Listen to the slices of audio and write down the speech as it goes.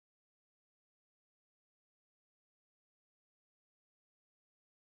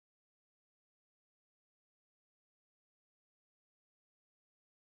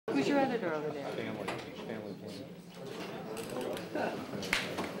Who's your editor over there?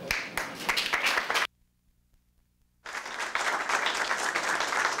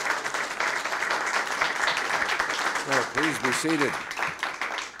 Well, please be seated.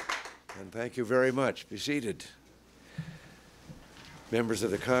 And thank you very much. Be seated. Members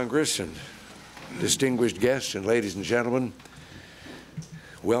of the Congress and distinguished guests and ladies and gentlemen,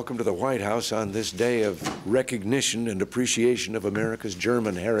 welcome to the White House on this day of recognition and appreciation of America's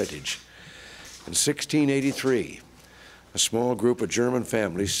German heritage. In 1683, a small group of German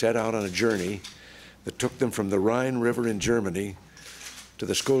families set out on a journey that took them from the Rhine River in Germany to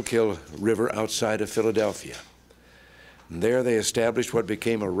the Schuylkill River outside of Philadelphia. And there they established what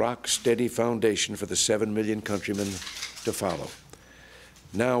became a rock-steady foundation for the 7 million countrymen to follow.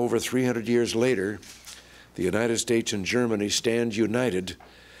 Now, over 300 years later, the United States and Germany stand united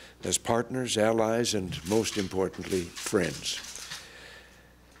as partners, allies, and most importantly, friends.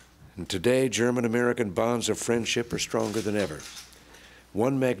 And today, German-American bonds of friendship are stronger than ever.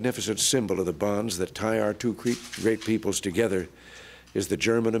 One magnificent symbol of the bonds that tie our two great peoples together is the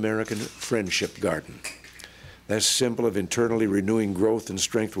German-American Friendship Garden. That symbol of internally renewing growth and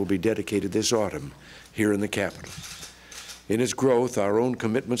strength will be dedicated this autumn here in the Capitol. In its growth, our own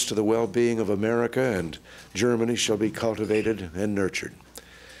commitments to the well-being of America and Germany shall be cultivated and nurtured.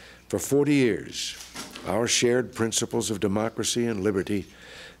 For 40 years, our shared principles of democracy and liberty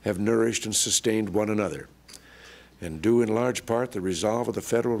have nourished and sustained one another, and due in large part the resolve of the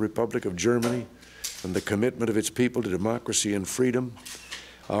Federal Republic of Germany and the commitment of its people to democracy and freedom,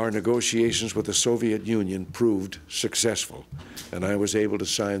 our negotiations with the Soviet Union proved successful, and I was able to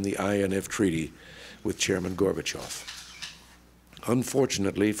sign the INF Treaty with Chairman Gorbachev.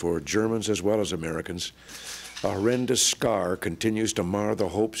 Unfortunately for Germans as well as Americans, a horrendous scar continues to mar the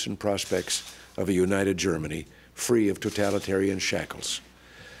hopes and prospects of a united Germany, free of totalitarian shackles.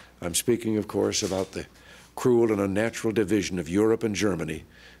 I'm speaking, of course, about the cruel and unnatural division of Europe and Germany,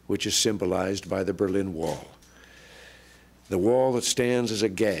 which is symbolized by the Berlin Wall. The wall that stands as a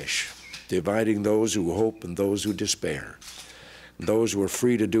gash, dividing those who hope and those who despair, those who are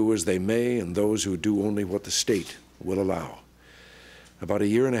free to do as they may and those who do only what the state will allow. About a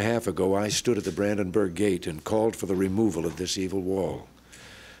year and a half ago, I stood at the Brandenburg Gate and called for the removal of this evil wall.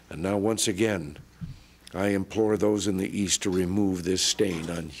 And now, once again, I implore those in the East to remove this stain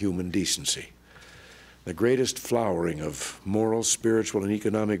on human decency. The greatest flowering of moral, spiritual, and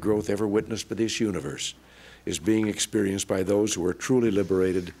economic growth ever witnessed by this universe is being experienced by those who are truly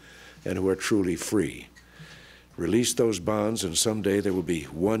liberated and who are truly free. Release those bonds, and someday there will be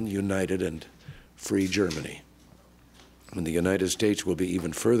one united and free Germany. And the United States will be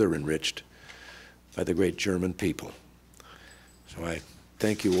even further enriched by the great German people. So I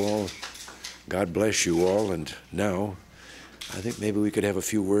thank you all. God bless you all. And now, I think maybe we could have a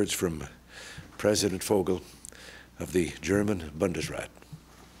few words from President Vogel of the German Bundesrat.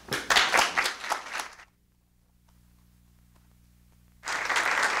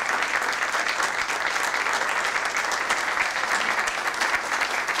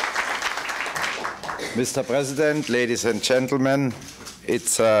 Mr. President, ladies and gentlemen,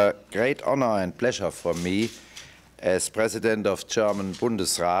 it's a great honor and pleasure for me as President of German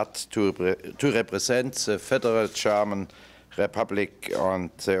Bundesrat to represent the Federal German Republic on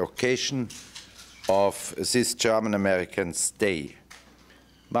the occasion of this German-American Day.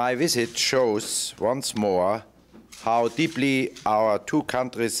 My visit shows once more how deeply our two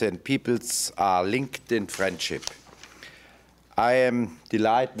countries and peoples are linked in friendship. I am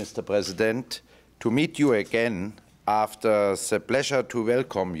delighted, Mr. President, to meet you again after the pleasure to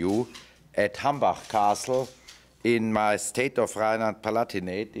welcome you at Hambach Castle in my state of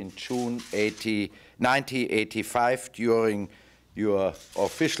Rhineland-Palatinate in June 1985 during your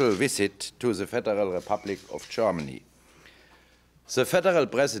official visit to the Federal Republic of Germany. The Federal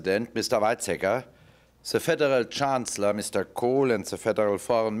President, Mr. Weizsäcker, the Federal Chancellor, Mr. Kohl, and the Federal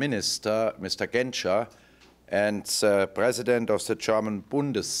Foreign Minister, Mr. Genscher, and the President of the German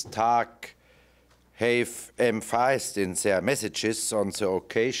Bundestag have emphasized in their messages on the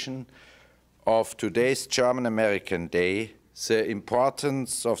occasion of today's German-American Day the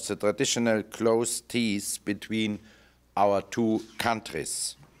importance of the traditional close ties between our two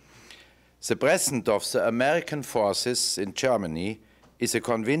countries. The presence of the American forces in Germany is a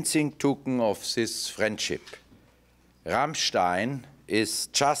convincing token of this friendship. Ramstein is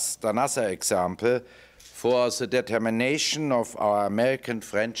just another example for the determination of our American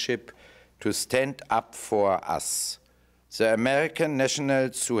friendship to stand up for us. The American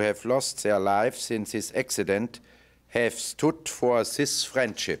nationals who have lost their lives in this accident have stood for this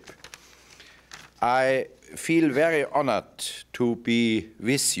friendship. I feel very honored to be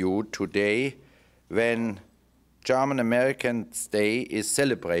with you today when German Americans' Day is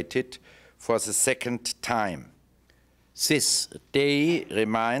celebrated for the second time. This day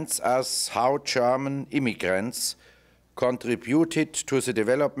reminds us how German immigrants contributed to the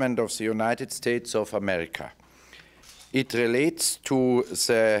development of the United States of America. It relates to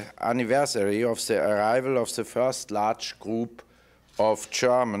the anniversary of the arrival of the first large group of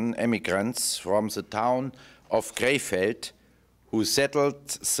German immigrants from the town of Krefeld, who settled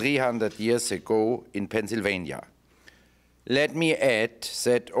 300 years ago in Pennsylvania. Let me add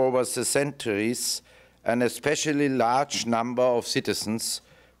that over the centuries, an especially large number of citizens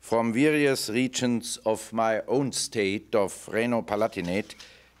from various regions of my own state of Reno-Palatinate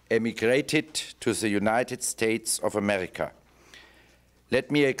emigrated to the United States of America.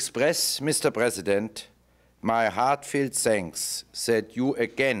 Let me express, Mr. President, my heartfelt thanks that you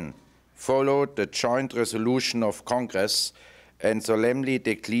again followed the joint resolution of Congress and solemnly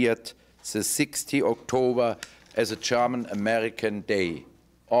declared the 60th October as a German-American Day.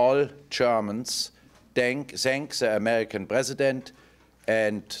 All Germans thank the American President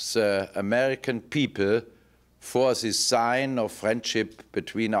and the American people for this sign of friendship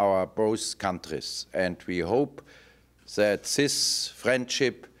between our both countries. And we hope that this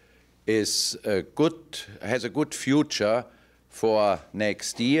friendship has a good future for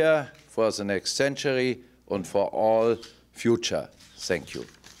next year, for the next century, and for all future. Thank you.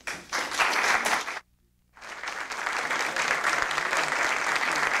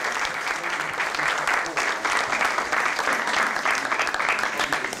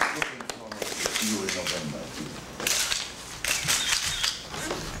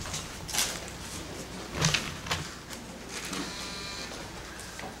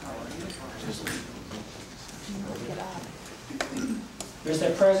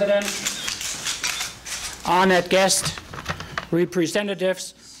 Mr. President, honored guests,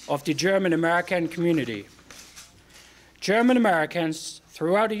 representatives of the German American community. German Americans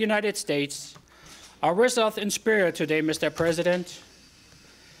throughout the United States are with us in spirit today, Mr. President,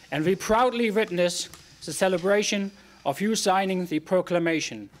 and we proudly witness the celebration of you signing the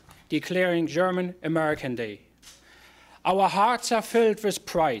proclamation declaring German American Day. Our hearts are filled with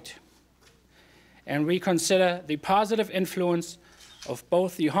pride, and we consider the positive influence of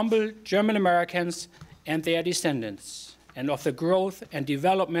both the humble German Americans and their descendants, and of the growth and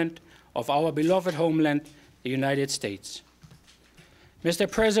development of our beloved homeland, the United States. Mr.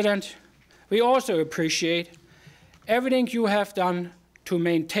 President, we also appreciate everything you have done to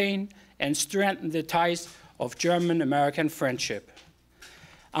maintain and strengthen the ties of German-American friendship.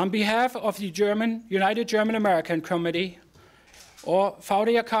 On behalf of the United German American Committee, or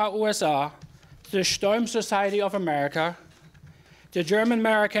VDRK USA, the Storm Society of America, the German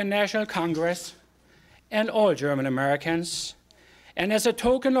American National Congress, and all German Americans. And as a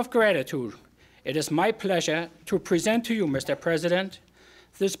token of gratitude, it is my pleasure to present to you, Mr. President,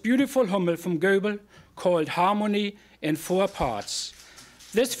 this beautiful Hummel from Goebel called Harmony in 4 parts.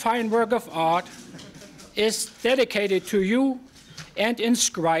 This fine work of art is dedicated to you and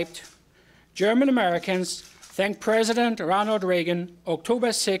inscribed, German Americans thank President Ronald Reagan,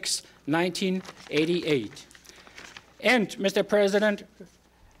 October 6, 1988. And, Mr. President,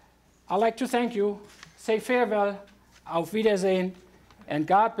 I'd like to thank you, say farewell, auf Wiedersehen, and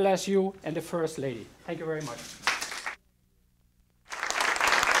God bless you and the First Lady. Thank you very much.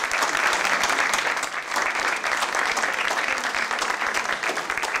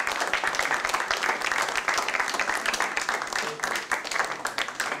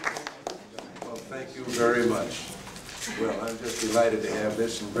 Well, thank you very much. Well, I'm just delighted to have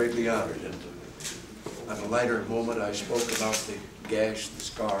this and greatly honored. And on a lighter moment, I spoke about the gash, the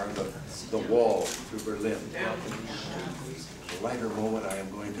scar, the wall through Berlin. On a lighter moment, I am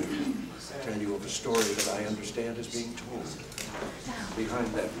going to tell you of a story that I understand is being told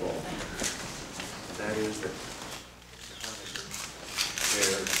behind that wall. And that is that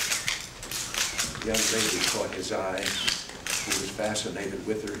there, a young lady caught his eye. He was fascinated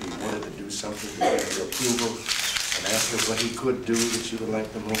with her. He wanted to do something to get her approval. And asked her what he could do that she would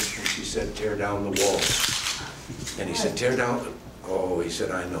like the most, and she said, tear down the wall. And he said, tear down? Oh, he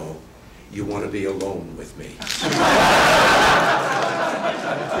said, I know. You want to be alone with me.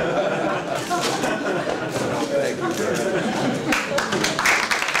 Thank you very much.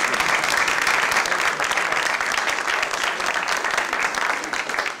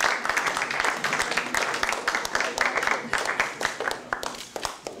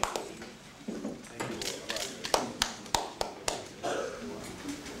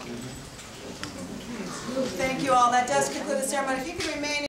 Thank you all. That does conclude the ceremony. If you could remain